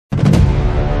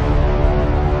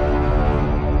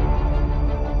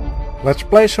Let's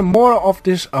play some more of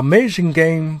this amazing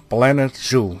game,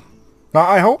 Planetzoo. Now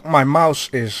I hope my mouse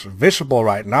is visible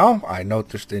right now. I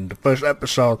noticed in the first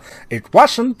episode it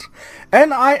wasn't.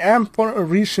 And I am for a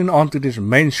reason onto this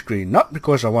main screen. Not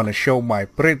because I want to show my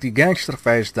pretty gangster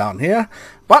face down here,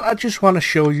 but I just want to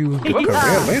show you the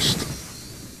career list.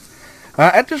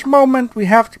 At this moment we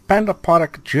have the Panda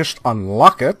product just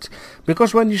unlocked,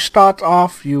 because when you start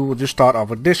off you just start off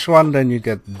with this one, then you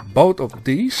get both of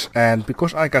these, and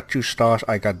because I got 2 stars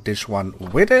I got this one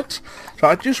with it. So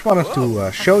I just wanted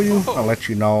to show you and let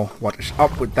you know what is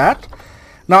up with that.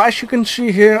 Now as you can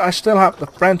see here, I still have the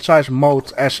franchise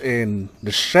mode as in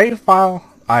the save file.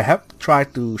 I have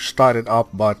tried to start it up,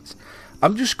 but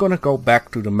I'm just gonna go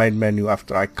back to the main menu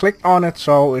after I click on it,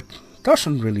 so it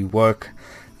doesn't really work.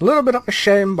 A little bit of a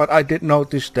shame, but I did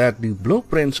notice that the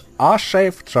blueprints are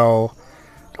saved, so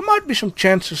there might be some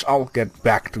chances I'll get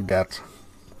back to that.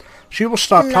 She will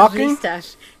start talking.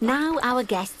 Stuff. Now our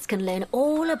guests can learn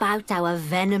all about our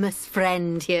venomous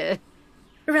friend here.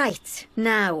 Right,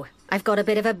 now I've got a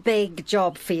bit of a big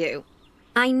job for you.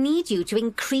 I need you to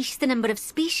increase the number of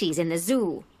species in the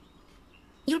zoo.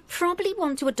 You'll probably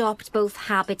want to adopt both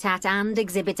habitat and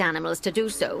exhibit animals to do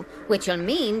so, which will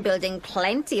mean building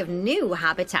plenty of new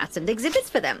habitats and exhibits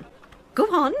for them. Go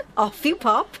on, off you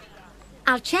pop.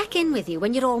 I'll check in with you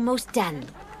when you're almost done.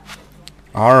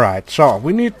 Alright, so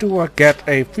we need to get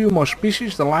a few more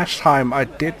species. The last time I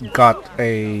did got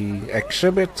a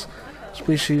exhibit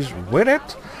species with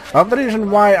it. The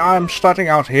reason why I'm starting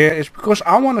out here is because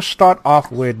I want to start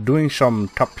off with doing some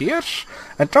tapirs.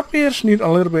 And tapirs need a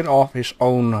little bit of his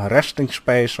own resting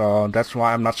space, so that's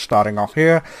why I'm not starting off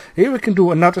here. Here we can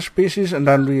do another species, and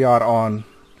then we are on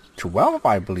 12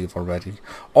 I believe already.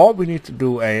 Or we need to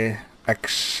do a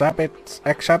exhibit.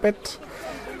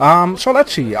 So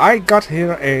let's see, I got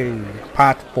here a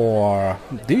path for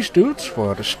these dudes,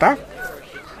 for the staff.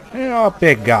 You're a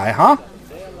big guy, huh?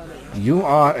 You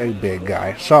are a big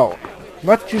guy. So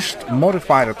let's just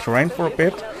modify the terrain for a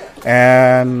bit,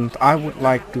 and I would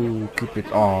like to keep it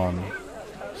on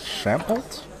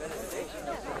sampled,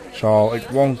 so it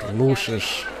won't lose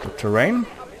the terrain.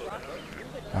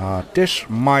 This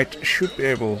should be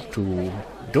able to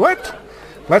do it.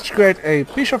 Let's create a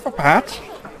piece of a path,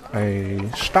 a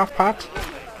staff path,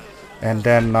 and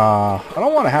then I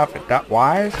don't want to have it that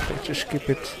wide. Let's just keep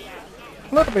it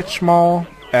a little bit small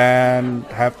and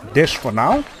have this for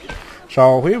now.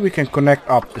 So here we can connect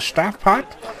up the staff path,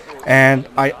 and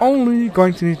I only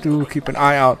going to need to keep an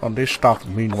eye out on this stuff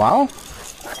meanwhile.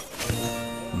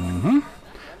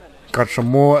 Got some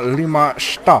more Lima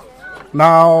stuff.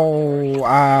 Now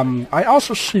I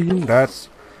also see that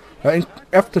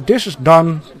after this is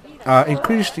done,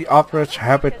 increase the average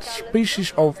habit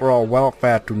species overall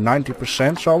welfare to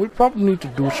 90%, so we probably need to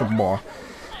do some more.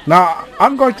 Now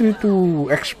I'm going to need to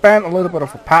expand a little bit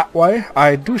of a pathway.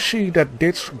 I do see that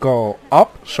this go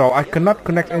up, so I cannot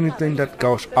connect anything that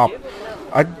goes up.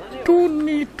 I do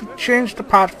need to change the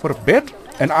path for a bit,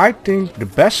 and I think the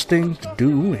best thing to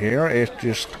do here is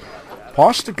just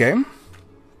pause the game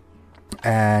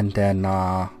and then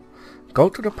go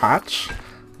to the paths,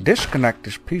 disconnect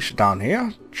this piece down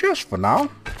here just for now,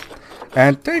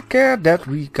 and take care that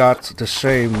we got the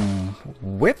same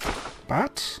width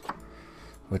paths,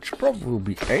 which probably will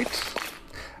be 8.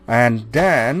 And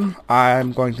then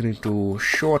I'm going to need to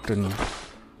shorten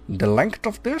the length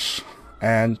of this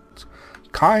and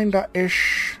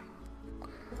kinda-ish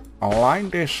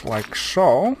align this like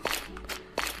so.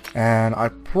 And I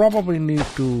probably need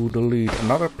to delete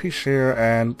another piece here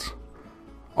and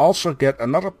also get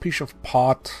another piece of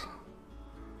pot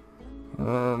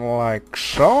like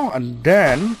so. And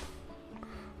then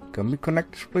can we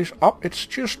connect this place up? It's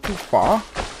just too far.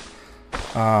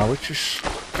 Which is,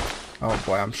 oh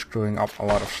boy, I'm screwing up a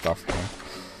lot of stuff here.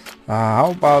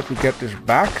 How about we get this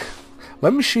back?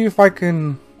 Let me see if I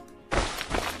can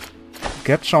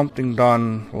get something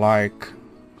done like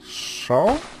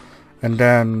so, and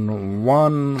then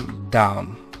 1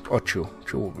 down, or 2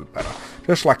 will be better,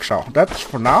 just like so. That's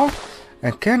for now.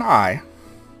 And can I,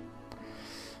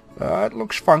 it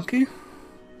looks funky,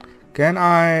 can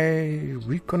I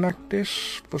reconnect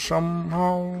this for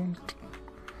somehow?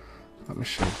 Let me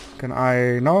see. Can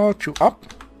I, no, 2 up?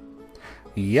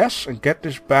 Yes, and get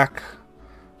this back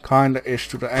kinda is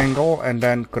to the angle and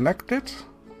then connect it.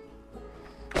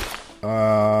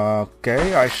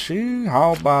 Okay, I see.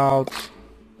 How about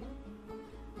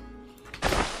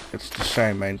it's the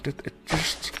same, ain't it? It's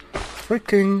just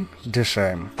freaking the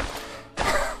same.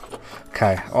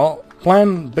 Okay, well,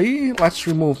 plan B, let's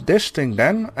remove this thing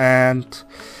then, and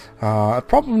I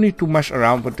probably need to mess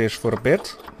around with this for a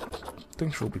bit.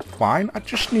 Things will be fine. I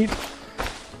just need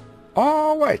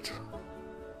Oh, wait.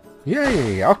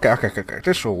 Yeah. Okay.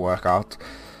 This will work out.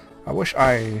 I wish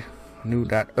I knew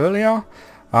that earlier.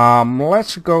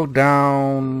 Let's go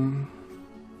down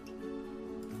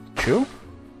 2.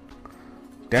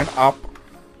 Then up.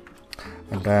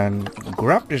 And then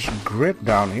grab this grid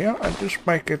down here and just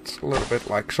make it a little bit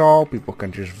like so. People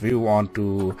can just view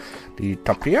onto the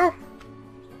tapir.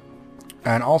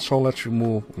 And also let's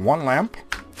remove 1 lamp,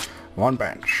 1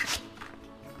 bench.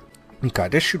 Okay,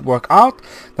 this should work out.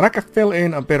 Then I can fill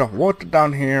in a bit of water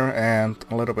down here and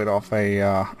a little bit of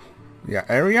a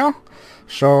area.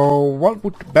 So what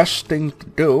would the best thing to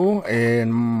do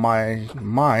in my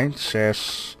mind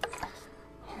says,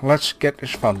 let's get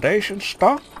this foundation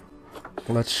stuff.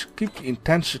 Let's keep the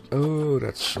intensity. Oh,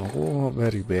 that's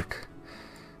very big.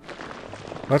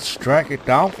 Let's drag it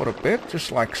down for a bit,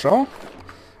 just like so.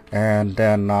 And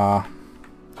then a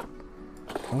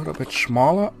little bit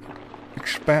smaller.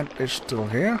 Expand this till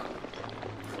here.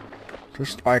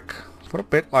 Just like for a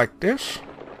bit like this.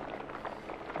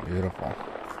 Beautiful.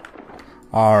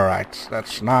 Alright,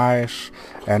 that's nice.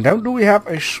 And then do we have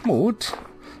a smooth?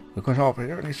 Because over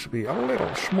here it needs to be a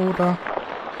little smoother.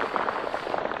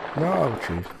 No,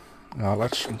 gee. Now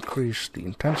let's increase the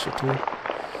intensity. I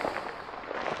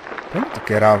need to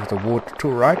get out of the wood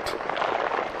too, right?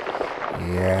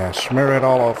 Yeah, smear it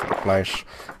all over the place.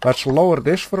 Let's lower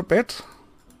this for a bit.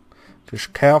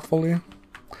 Just carefully.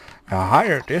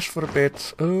 Higher this for a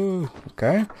bit. Oh,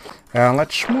 okay. And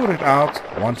let's smooth it out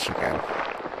once again.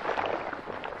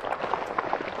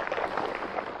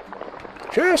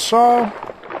 Just so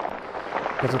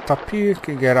that the tapir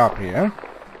can get up here.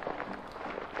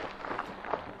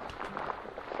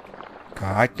 Okay,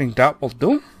 I think that will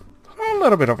do. A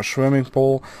little bit of a swimming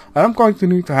pool. And I'm going to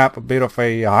need to have a bit of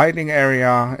a hiding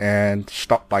area and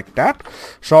stuff like that.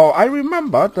 So I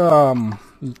remember the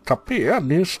tapir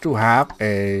needs to have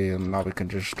a, now we can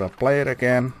just play it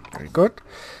again. Very good.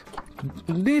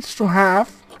 It needs to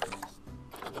have,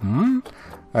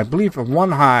 I believe, a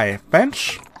 1 high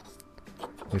fence,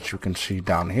 which you can see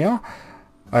down here.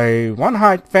 A 1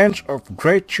 high fence of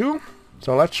grade 2.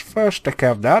 So let's first take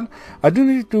care of that. I do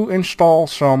need to install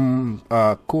some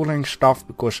cooling stuff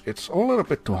because it's a little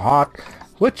bit too hot,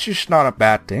 which is not a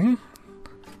bad thing.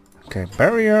 Okay,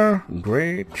 barrier,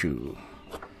 grade 2.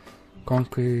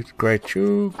 Concrete, grade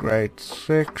 2, grade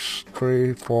 6,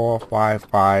 3, 4, 5,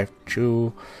 5,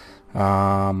 2.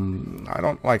 I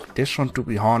don't like this one, to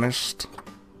be honest.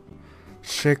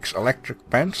 6 electric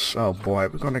fence. Oh boy,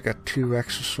 we're gonna get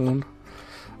T-Rexes soon.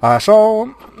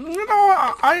 So, you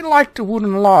know, I like the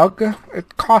wooden log.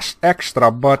 It costs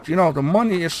extra, but, you know, the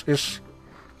money is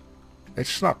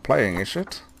it's not playing, is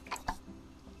it?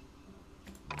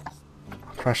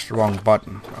 Press the wrong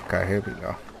button. Okay, here we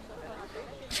go.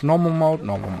 It's normal mode,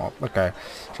 normal mode. Okay,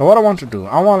 so what I want to do,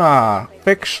 I want to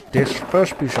fix this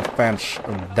first piece of fence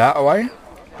that way.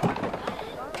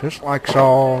 Just like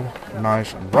so,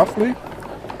 nice and roughly.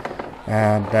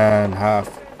 And then have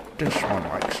this one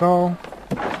like so.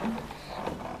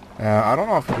 I don't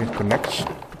know if it connects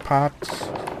the paths.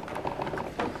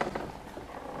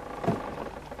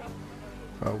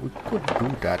 We could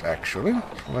do that actually.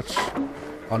 So let's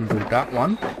undo that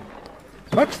one.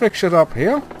 Let's fix it up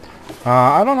here.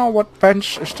 I don't know what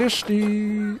fence is this.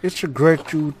 It's a grade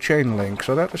 2 chain link,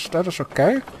 so that is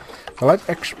okay. So let's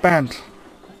expand.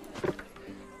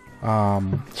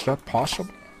 Is that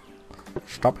possible?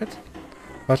 Stop it.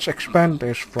 Let's expand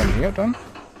this from here then.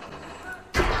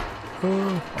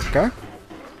 Okay.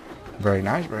 Very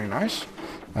nice, very nice.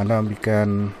 And then we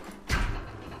can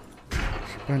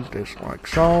expand this like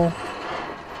so.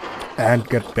 And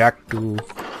get back to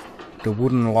the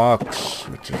wooden logs,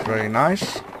 which is very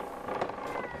nice.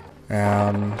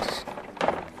 And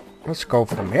let's go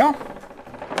from here.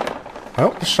 I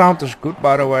hope the sound is good,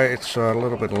 by the way. It's a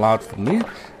little bit loud for me.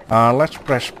 Let's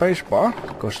press spacebar,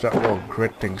 because that will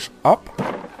grid things up.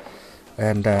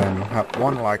 And then have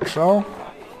one like so.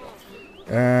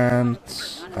 And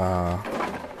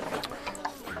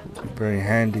very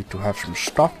handy to have some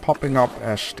stuff popping up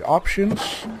as the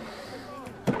options.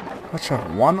 Let's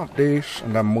have one of these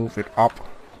and then move it up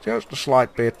just a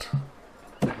slight bit.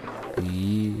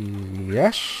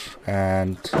 Yes,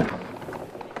 and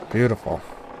beautiful.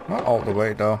 Not all the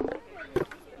way though.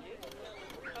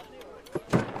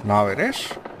 Now it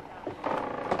is.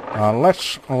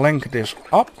 Let's link this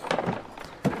up.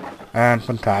 And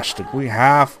fantastic. We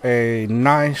have a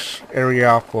nice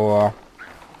area for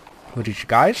these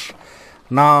guys.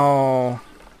 Now,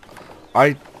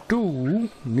 I do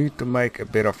need to make a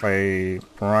bit of a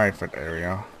private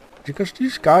area. Because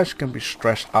these guys can be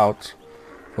stressed out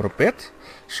for a bit.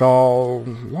 So,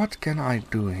 what can I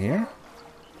do here?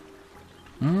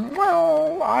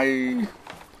 Well,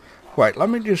 wait, let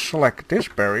me just select this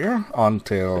barrier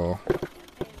until,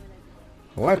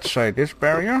 let's say this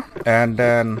barrier, and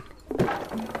then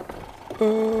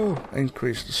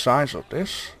increase the size of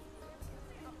this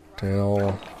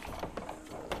till,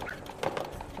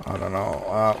 I don't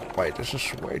know, wait, this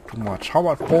is way too much. How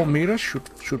about 4 meters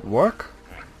should work?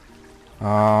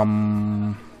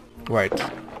 Wait.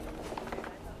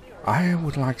 I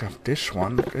would like to have this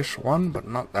one, but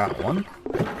not that one.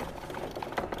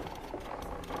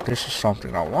 This is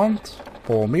something I want.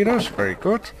 4 meters, very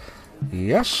good.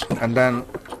 Yes, and then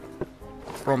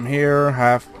from here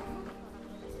have...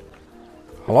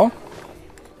 Hello?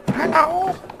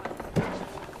 Hello?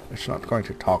 It's not going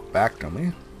to talk back to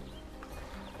me.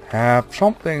 Have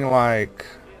something like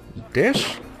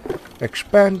this.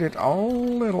 Expand it a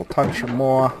little touch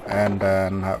more, and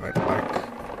then have it like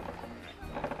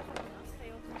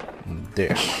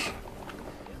this.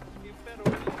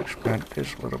 Expand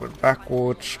this a little bit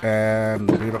backwards, and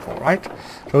beautiful, right?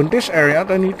 So in this area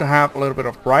they need to have a little bit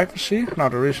of privacy. Now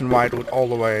the reason why I do it all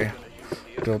the way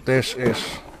till this is...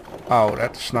 Oh,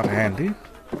 that's not handy.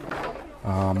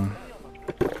 4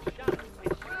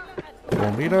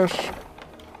 meters.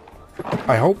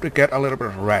 I hope to get a little bit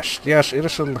of rest. Yes, it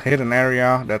is a hidden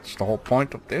area. That's the whole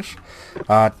point of this.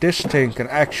 This thing can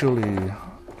actually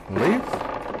leave.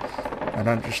 And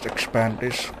then just expand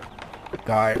this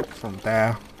guy from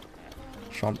there.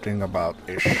 Something about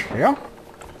ish. Yeah.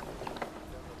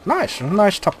 Nice. A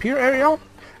nice tapir area.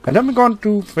 And then we're going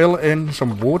to fill in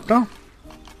some water.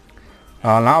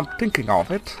 Now I'm thinking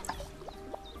of it.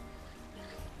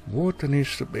 Water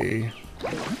needs to be,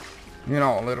 you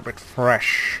know, a little bit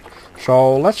fresh.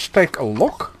 So let's take a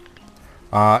look.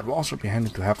 It will also be handy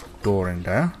to have a door in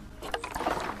there.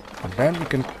 And then we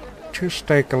can just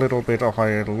take a little bit of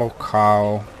a look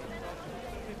how...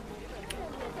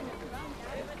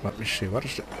 Let me see, what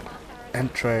is the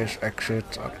entrance,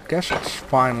 exit? I guess it's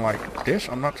fine like this.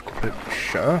 I'm not completely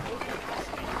sure.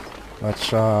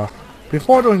 Let's,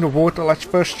 before doing the water, let's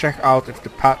first check out if the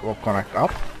path will connect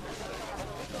up.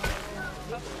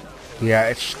 Yeah,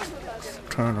 it's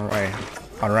turned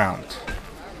around.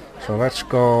 So let's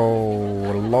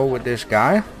go low with this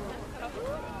guy.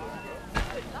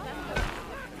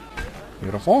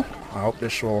 Beautiful. I hope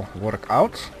this will work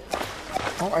out.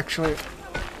 Oh, actually,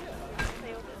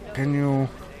 can you...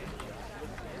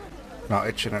 No,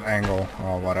 it's in an angle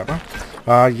or whatever.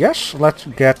 Yes, let's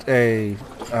get a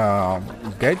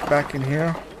gate back in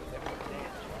here.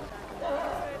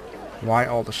 Why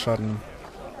all of a sudden?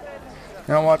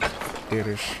 You know what? It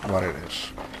is what it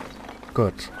is.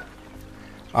 Good.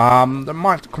 They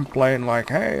might complain like,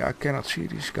 hey, I cannot see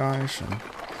these guys.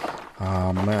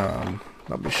 And,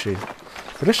 let me see.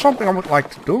 There is something I would like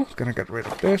to do. Gonna get rid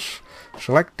of this.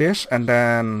 Select this and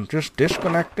then just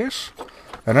disconnect this.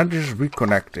 And then just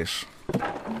reconnect this.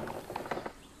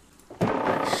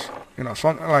 You know,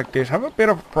 something like this. Have a bit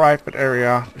of a private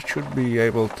area. It should be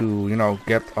able to, you know,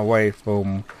 get away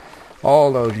from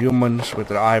all those humans with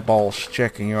their eyeballs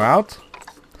checking you out.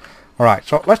 Alright,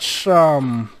 so let's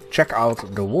check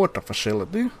out the water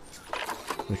facility,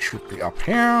 which should be up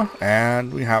here,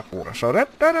 and we have water. So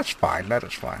that is fine. That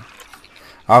is fine.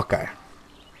 Okay.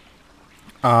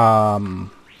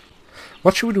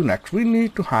 What should we do next? We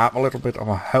need to have a little bit of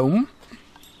a home.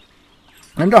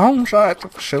 And the homes are at the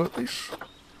facilities.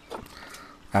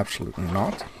 Absolutely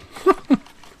not.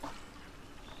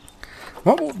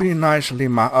 What would be a nice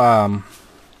Lima?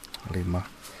 Lima.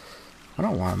 I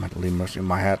don't know why I'm at Limas in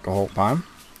my head the whole time.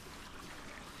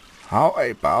 How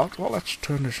about? Well, let's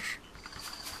turn this.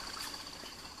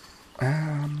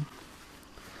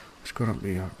 It's gonna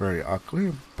be very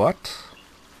ugly, but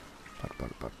I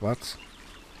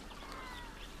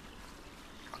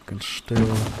can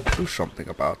still do something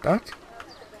about that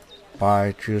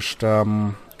by just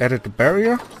edit the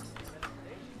barrier.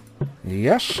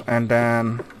 Yes, and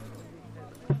then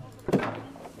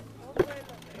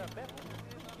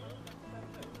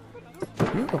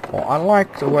beautiful. I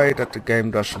like the way that the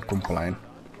game doesn't complain.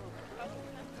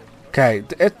 Okay,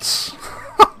 it's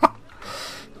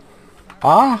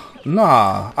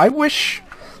nah. I wish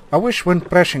when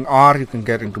pressing R you can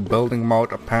get into building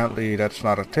mode. Apparently that's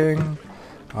not a thing,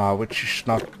 which is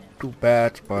not too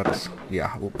bad, but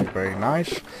yeah, it would be very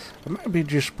nice. Maybe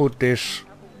just put this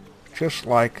just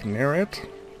like near it,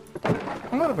 a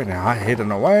little bit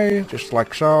hidden away, just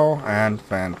like so, and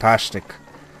fantastic.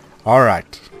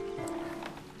 Alright.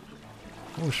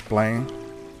 Who's playing?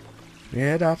 You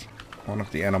hear that? One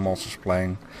of the animals is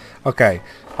playing. Okay,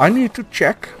 I need to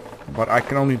check, but I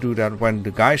can only do that when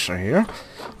the guys are here.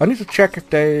 I need to check if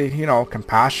they, you know, can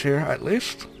pass here at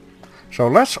least. So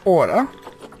let's order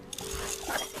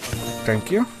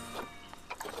Thank you.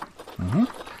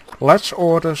 Let's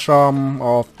order some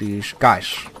of these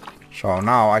guys. So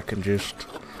now I can just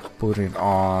put it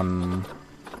on...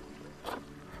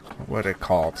 what are they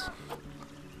called?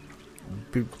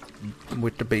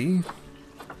 With the B.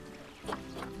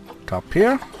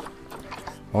 Tapir.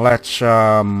 Let's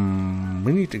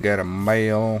we need to get a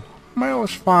male. Male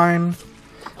is fine.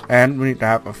 And we need to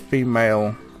have a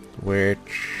female,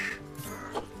 which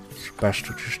it's best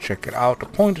to just check it out. The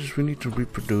point is we need to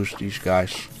reproduce these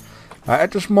guys.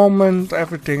 At this moment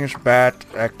everything is bad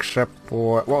except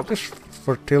for, well, this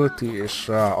fertility is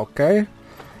okay.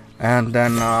 And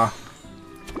then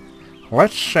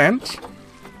let's send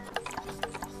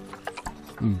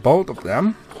both of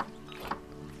them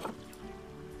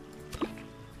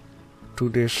to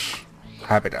this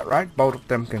habitat, right? Both of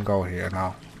them can go here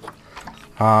now.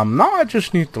 Now I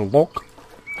just need to look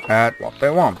at what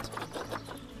they want.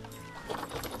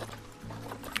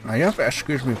 Now you have to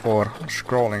excuse me for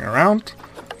scrolling around.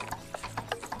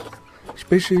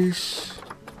 Species,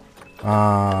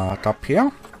 top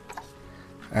here.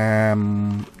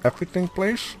 Everything,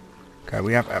 please. Okay,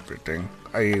 we have everything.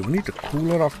 We need a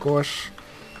cooler, of course.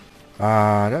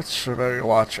 That's a very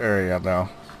large area, though.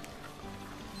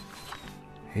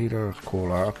 Heater,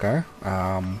 cooler, okay.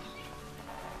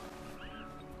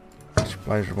 Let's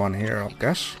place one here, I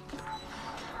guess.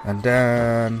 And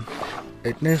then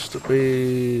it needs to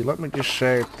be, let me just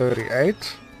say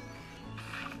 38.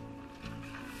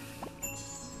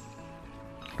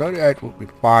 38 would be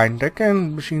fine. They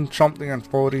can machine something at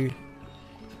 40.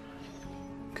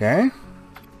 Okay.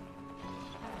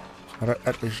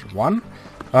 At least one.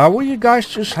 Will you guys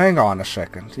just hang on a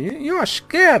second? You are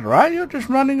scared, right? You're just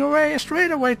running away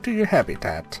straight away to your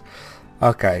habitat.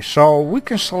 Okay, so we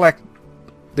can select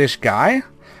this guy.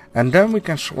 And then we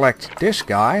can select this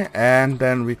guy. And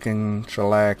then we can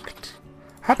select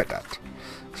habitat.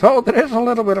 So there is a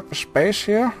little bit of a space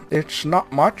here. It's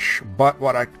not much. But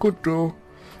what I could do,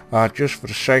 just for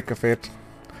the sake of it,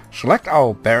 select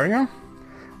our barrier.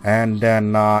 And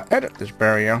then edit this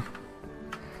barrier.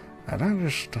 And then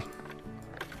just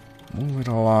move it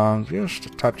along just a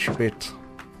touch a bit.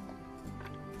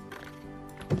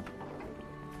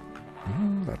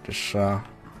 That is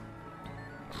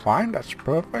fine, that's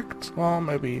perfect. Well,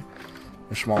 maybe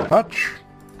a small touch.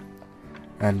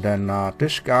 And then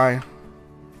this guy.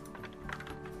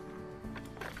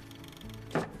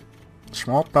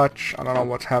 Small touch, I don't know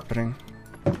what's happening.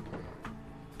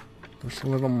 Just a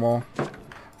little more.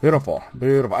 Beautiful,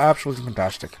 beautiful, absolutely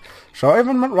fantastic. So if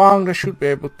I'm not wrong, they should be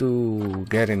able to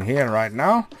get in here right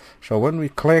now. So when we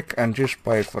click and just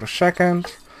play it for a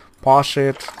second, pause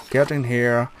it, get in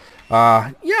here.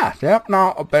 Yeah, they have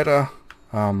now a better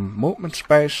movement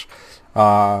space.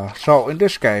 So in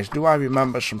this case, do I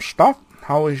remember some stuff?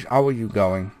 How are you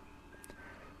going?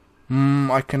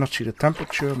 I cannot see the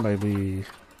temperature. Maybe.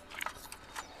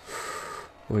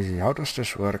 How does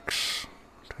this work?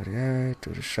 38,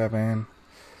 37.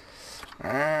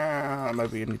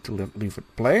 Maybe you need to leave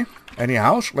it play.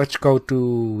 Anyhow, let's go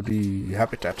to the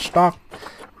habitat stuff.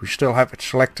 We still have it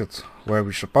selected where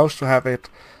we're supposed to have it.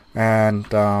 And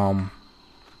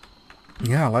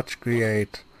yeah, let's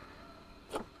create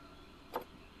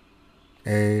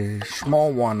a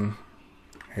small one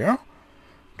here.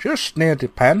 Just near the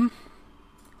pen.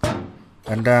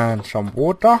 And then some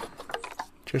water.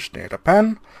 Just near the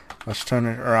pen. Let's turn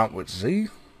it around with Z.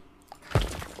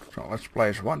 So let's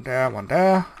place one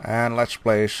there, and let's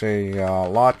place a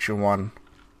larger one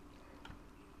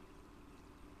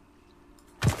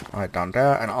right down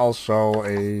there, and also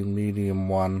a medium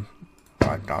one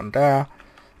right down there.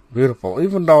 Beautiful.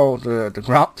 Even though the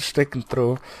ground is sticking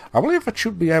through, I believe I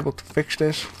should be able to fix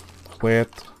this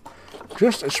with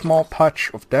just a small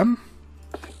touch of them.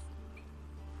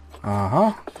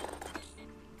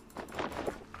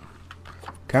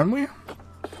 Can we?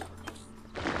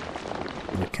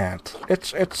 We can't.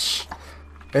 It's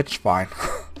fine.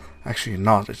 Actually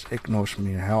not, it ignores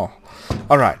me in hell.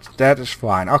 Alright, that is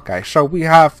fine. Okay, so we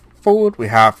have food, we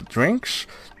have drinks.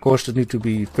 Of course they need to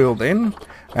be filled in.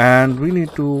 And we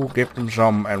need to give them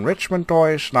some enrichment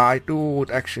toys. Now I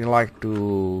would actually like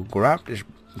to grab this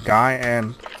guy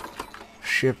and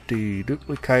shift D,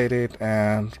 duplicate it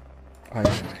and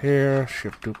place it here.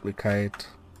 Shift duplicate.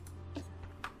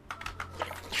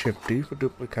 Shift D for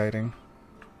duplicating.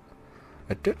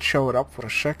 It did show it up for a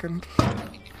second.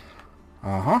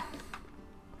 And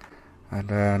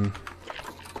then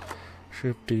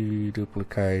Shift D,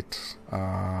 duplicate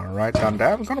right down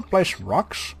there. I'm gonna place some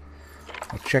rocks.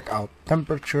 I'll check out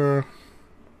temperature.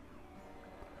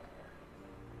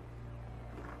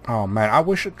 Oh man, I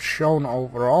wish it's shown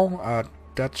overall.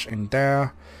 That's in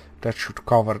there. That should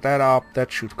cover that up.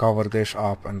 That should cover this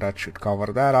up. And that should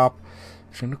cover that up.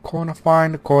 Is in the corner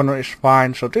fine? The corner is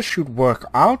fine. So this should work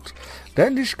out.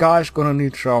 Then this guy's gonna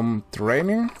need some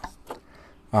training.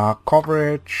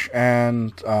 Coverage.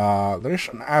 And there's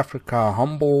an Africa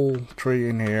humble tree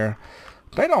in here.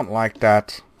 They don't like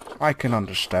that. I can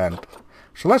understand.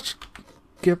 So let's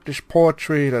give this poor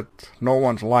tree that no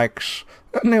one likes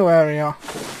a new area.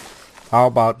 How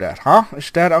about that, huh?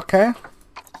 Is that okay?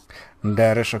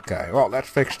 That is okay. Well, that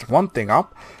fixed one thing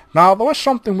up. Now, there was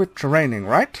something with training,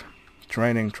 right?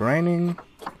 Training.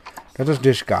 That is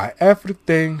this guy.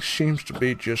 Everything seems to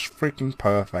be just freaking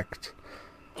perfect.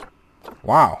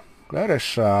 Wow. That is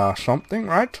something,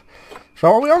 right?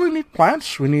 So, we only need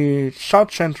plants. We need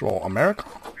South Central America.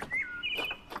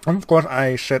 And of course,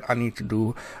 I said I need to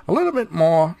do a little bit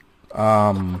more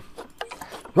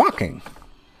rocking.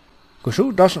 Because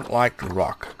who doesn't like to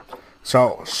rock?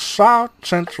 So, South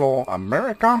Central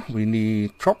America, we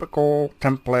need tropical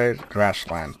temperate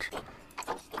grassland.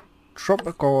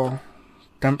 Tropical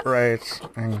temperate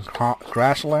and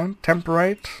grassland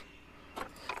temperate.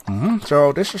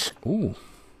 So this is, ooh,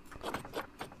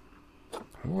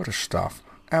 water stuff.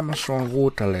 Amazon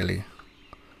water lily.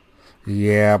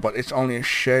 Yeah, but it's only a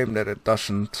shame that it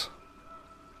doesn't.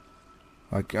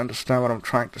 Like, you understand what I'm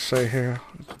trying to say here?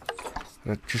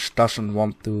 It just doesn't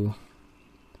want to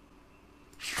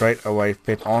straight away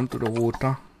fit onto the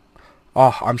water.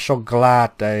 Oh, I'm so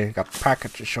glad they got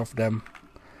packages of them.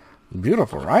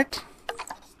 Beautiful, right?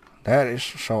 That is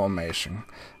so amazing.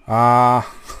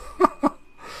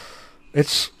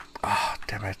 It's... Ah,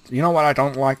 damn it. You know what I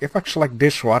don't like? If I select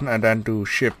this one and then do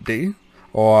Shift D,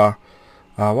 or...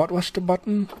 what was the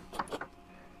button?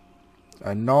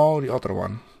 No, the other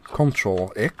one.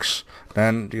 Control X,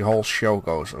 then the whole show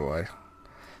goes away.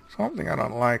 Something I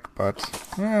don't like, but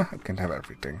I can have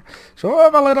everything. So I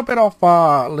have a little bit of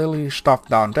lily stuff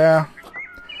down there.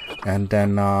 And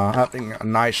then having a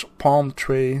nice palm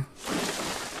tree.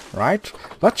 Right?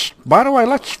 By the way,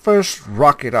 let's first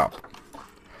rock it up.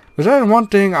 Because that's one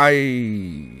thing I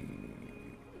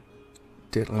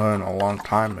did learn a long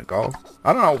time ago.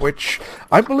 I don't know which.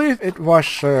 I believe it was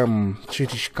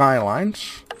City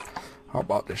Skylines. How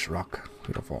about this rock?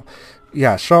 Beautiful.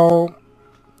 Yeah, so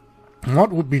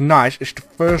what would be nice is to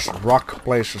first rock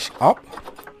places up.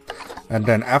 And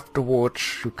then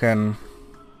afterwards you can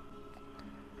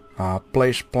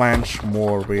place plants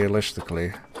more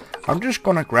realistically. I'm just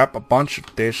gonna grab a bunch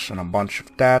of this and a bunch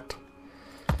of that.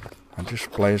 And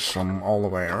just place them all the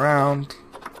way around.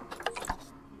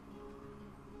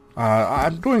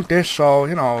 I'm doing this so,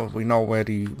 you know, we know where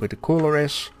the cooler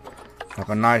is. Have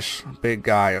a nice big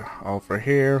guy over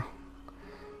here.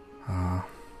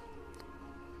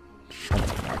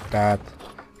 Something like that.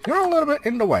 You're a little bit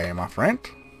in the way, my friend.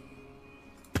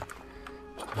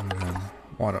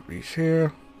 One of these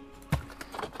here.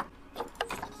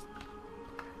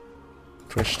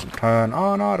 Twist and turn.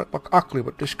 Oh no, that look ugly,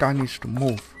 but this guy needs to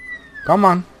move. Come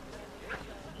on.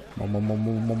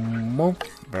 Move.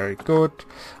 Very good.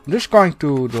 I'm just going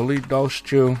to delete those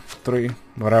 2, 3,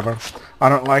 whatever. I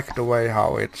don't like the way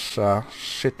how it's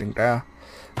sitting there.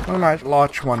 A nice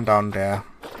large one down there.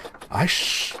 I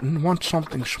want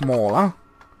something smaller.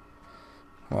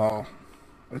 Well,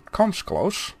 it comes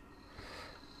close.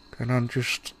 And then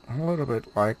just a little bit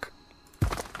like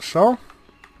so.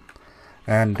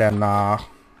 And then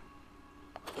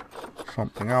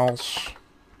something else.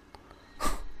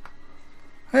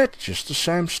 It's just the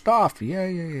same stuff. Yeah.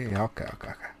 Okay.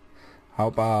 How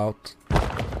about...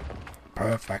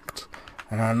 Perfect.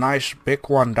 And a nice big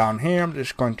one down here. I'm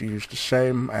just going to use the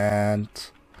same, and...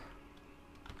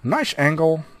 Nice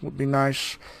angle would be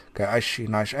nice. Okay, I see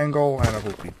nice angle, and it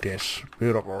would be this.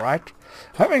 Beautiful, right?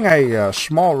 Having a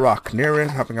small rock near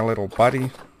it, having a little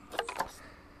body.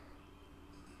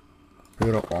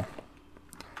 Beautiful.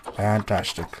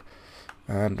 Fantastic.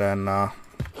 And then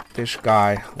this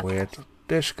guy with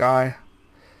this guy.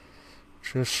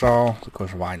 Just so,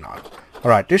 because why not?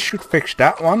 Alright, this should fix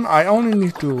that one. I only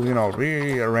need to, you know,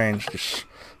 rearrange this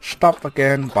stuff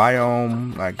again.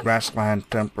 Biome, like grassland,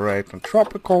 temperate, and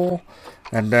tropical.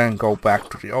 And then go back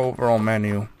to the overall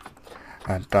menu.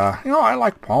 And, you know, I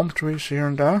like palm trees here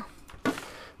and there.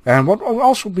 And what will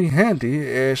also be handy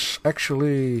is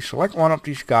actually select one of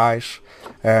these guys.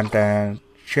 And then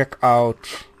check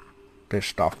out this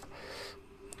stuff.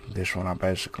 This one I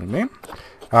basically mean.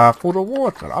 For the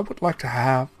water, I would like to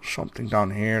have something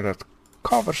down here that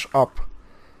covers up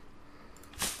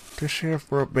this here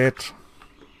for a bit.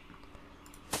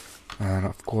 And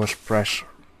of course press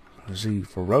Z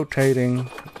for rotating.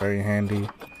 Very handy.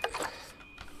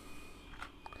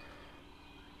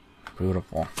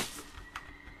 Beautiful.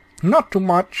 Not too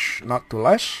much, not too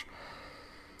less.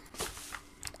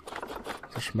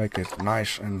 Just make it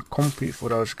nice and comfy for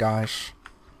those guys.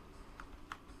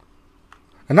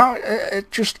 And now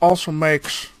it just also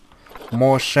makes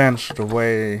more sense the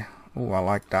way... Oh, I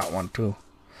like that one too.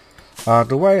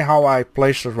 The way how I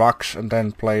place the rocks and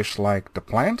then place like the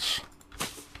plants.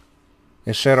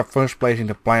 Instead of first placing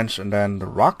the plants and then the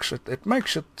rocks, it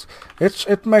makes a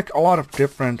lot of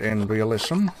difference in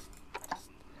realism.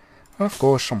 And of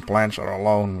course some plants are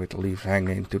alone with the leaves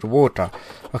hanging into the water.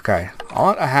 Okay, I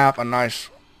want to have a nice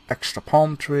extra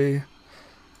palm tree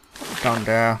down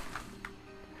there.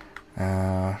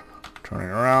 Turn it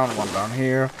around, one down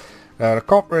here. The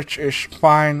coverage is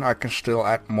fine. I can still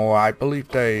add more. I believe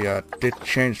they did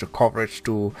change the coverage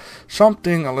to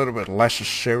something a little bit less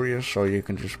serious, so you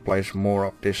can just place more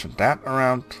of this and that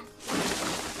around.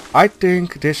 I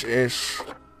think this is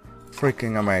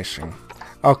freaking amazing.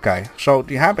 Okay, so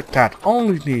the habitat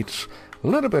only needs a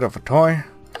little bit of a toy.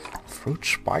 Fruit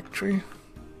spike tree?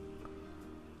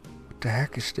 What the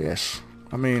heck is this?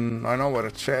 I mean, I know what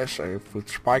it says, a fruit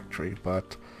spike tree,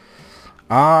 but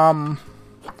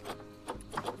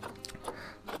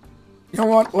you know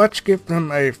what, let's give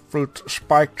them a fruit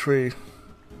spike tree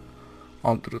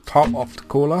onto the top of the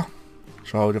cooler.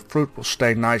 So the fruit will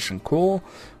stay nice and cool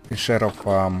instead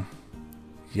of,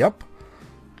 yep.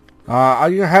 Are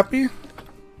you happy?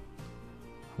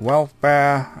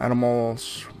 Welfare,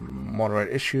 animals,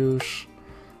 moderate issues,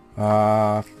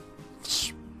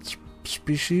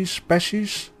 species,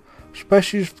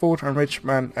 food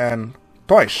enrichment, and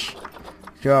toys.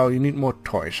 Yo, you need more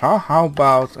toys, huh? How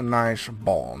about a nice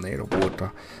ball near the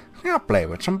water? Yeah, play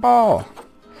with some ball.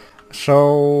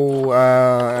 So,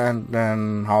 and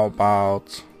then how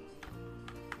about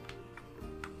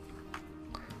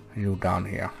you down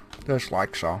here? Just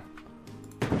like so.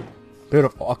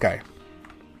 Beautiful, okay.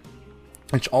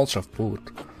 It's also food.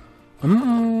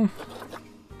 Okay,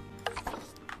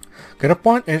 the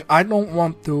point is I don't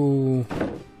want to...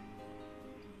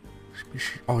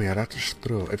 Oh yeah, that is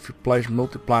true. If you place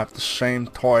multiply of the same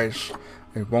toys,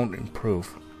 it won't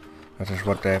improve. That is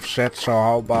what they have said. So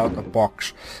how about a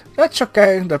box? That's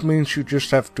okay. That means you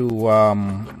just have to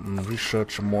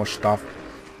research some more stuff.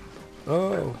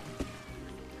 Oh.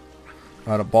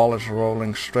 Now the ball is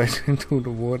rolling straight into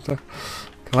the water.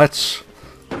 Let's...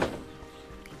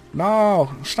 No!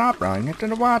 Stop running into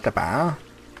the water, pal.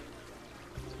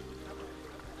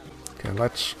 Okay,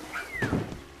 let's...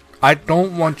 I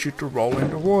don't want you to roll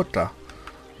in the water.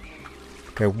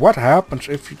 Okay, what happens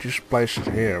if you just place it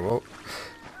here? Well,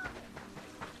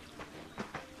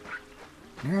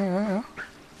 yeah.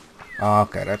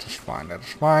 Okay, that is fine. That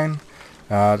is fine.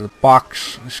 The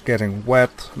box is getting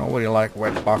wet. Nobody likes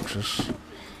wet boxes.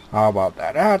 How about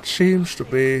that? That seems to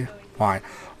be fine.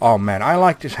 Oh man, I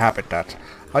like this habitat.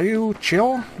 Are you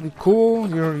chill? You cool?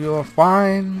 You're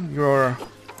fine? You're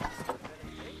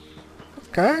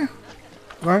okay?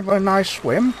 Going for a nice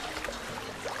swim.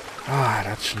 Ah,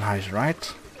 that's nice,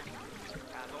 right?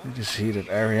 This heated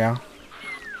area.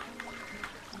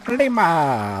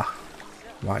 Lima!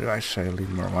 Why do I say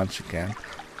lemur once again?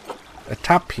 A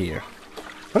tapir.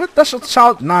 But it doesn't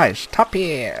sound nice.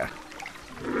 Tapir!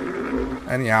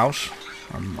 Anyhow,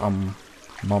 I'm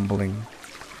mumbling.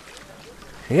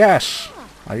 Yes!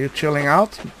 Are you chilling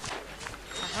out?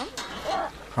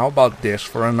 How about this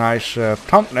for a nice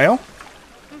thumbnail?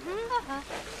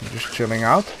 Just chilling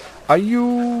out. Are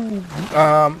you...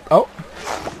 oh!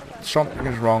 Something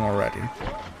is wrong already.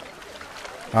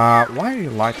 Why are you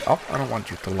light up? I don't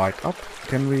want you to light up.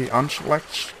 Can we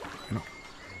unselect... No.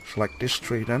 Select this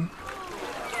tree then.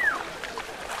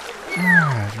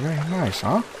 Ah, it's very nice,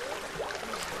 huh?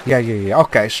 Yeah.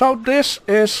 Okay, so this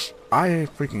is... I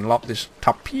freaking love this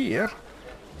tapir.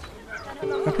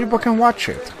 And people can watch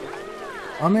it.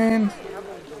 I mean...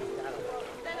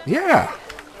 Yeah.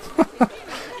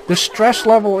 The stress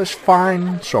level is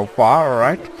fine so far,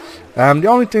 alright. The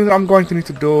only thing that I'm going to need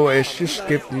to do is just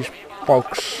give these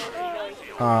folks...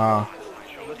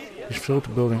 this filter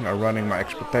building are running my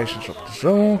expectations of the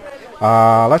zoo.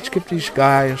 Let's give these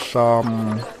guys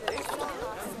something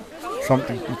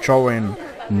to throw in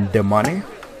the money.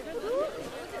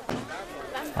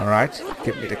 Alright,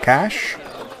 give me the cash.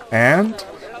 And...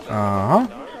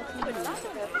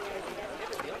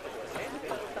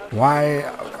 Why...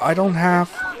 I don't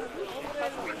have...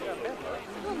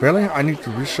 Really? I need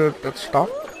to research that stuff?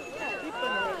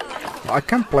 I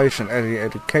can place an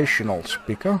educational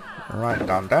speaker right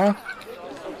down there.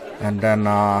 And then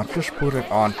just put it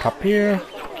on top here.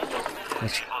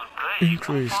 Let's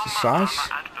increase the size.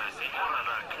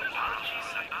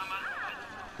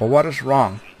 But what is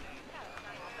wrong?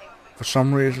 For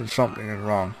some reason something is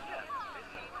wrong.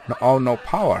 No, oh, no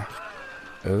power.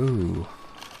 Oh.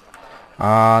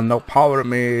 No power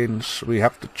means we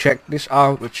have to check this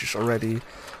out, which is already...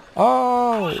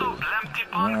 Oh!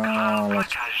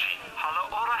 Let's...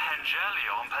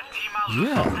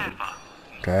 Yeah.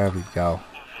 There we go.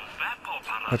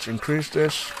 Let's increase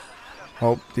this.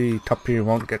 Hope the tapir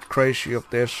won't get crazy of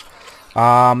this.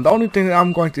 The only thing that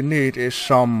I'm going to need is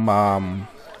some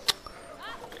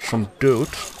dude.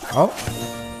 Oh.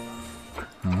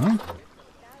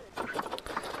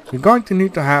 You're going to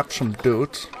need to have some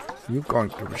dude. You're going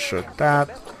to research that.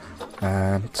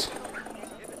 And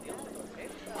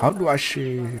how do I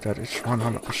see that it's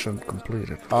 100%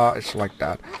 completed? It's like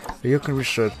that. You can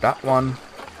research that one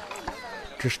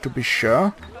just to be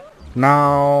sure.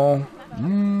 Now,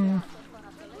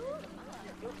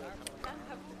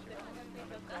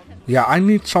 yeah, I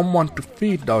need someone to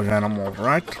feed those animals,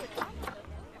 right?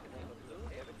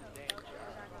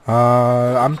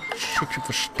 I'm searching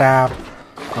for staff.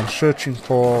 I'm searching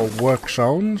for work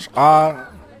zones.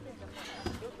 Are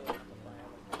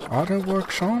there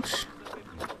work zones?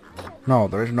 No,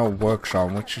 there is no work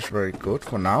zone, which is very good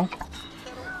for now.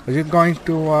 Are you going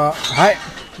to, hi!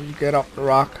 You get off the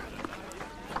rock.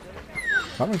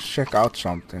 Let me check out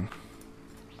something.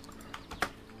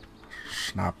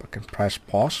 Snap, I can press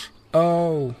pause.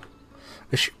 Oh!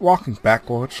 Is she walking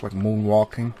backwards, like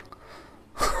moonwalking?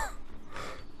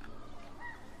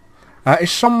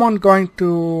 Is someone going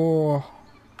to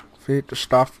feed the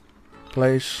stuff,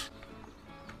 please?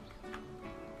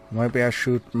 Maybe I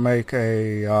should make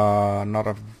a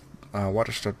another. What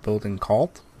is that building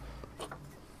called?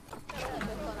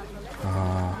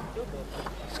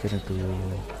 Let's get into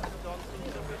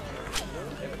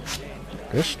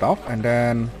this stuff and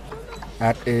then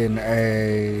add in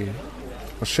a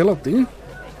facility.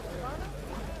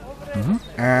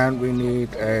 And we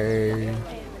need a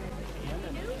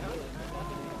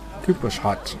keeper's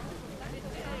hut.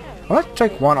 Let's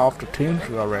take one off the teams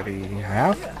we already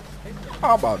have.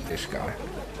 How about this guy?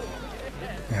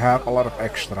 We have a lot of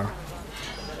extra.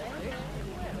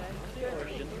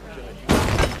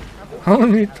 I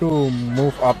need to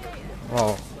move up.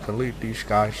 Well, delete these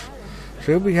guys.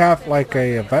 So we have like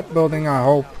a vet building, I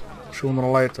hope, sooner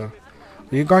or later.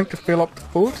 Are you going to fill up the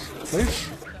food, please?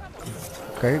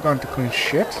 Okay, you're going to clean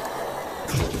shit.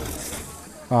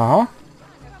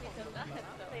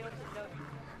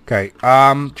 Okay,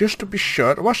 just to be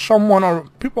sure, there was someone or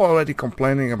people already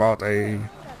complaining about a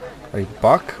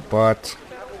bug, but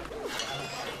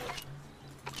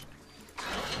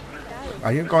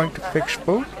are you going to fix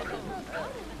food?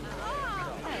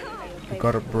 You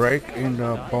got a break in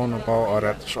the bonobo, or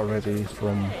that's already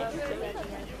from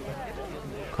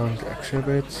going to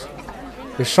exhibit.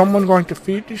 Is someone going to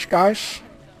feed these guys?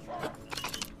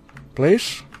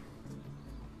 Please?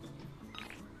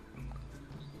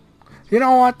 You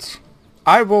know what?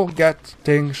 I will get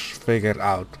things figured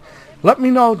out. Let me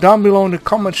know down below in the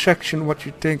comment section what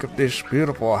you think of this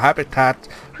beautiful habitat,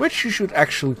 which you should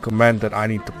actually comment that I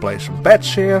need to place some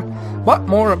pets here. But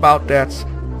more about that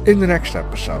in the next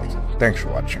episode. Thanks for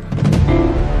watching.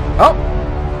 Oh!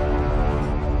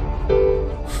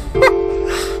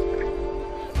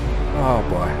 Oh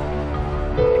boy.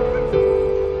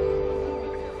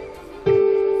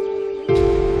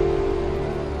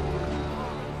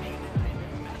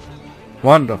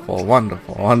 Wonderful,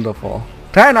 wonderful, wonderful.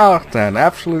 10 out of 10,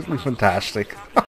 absolutely fantastic.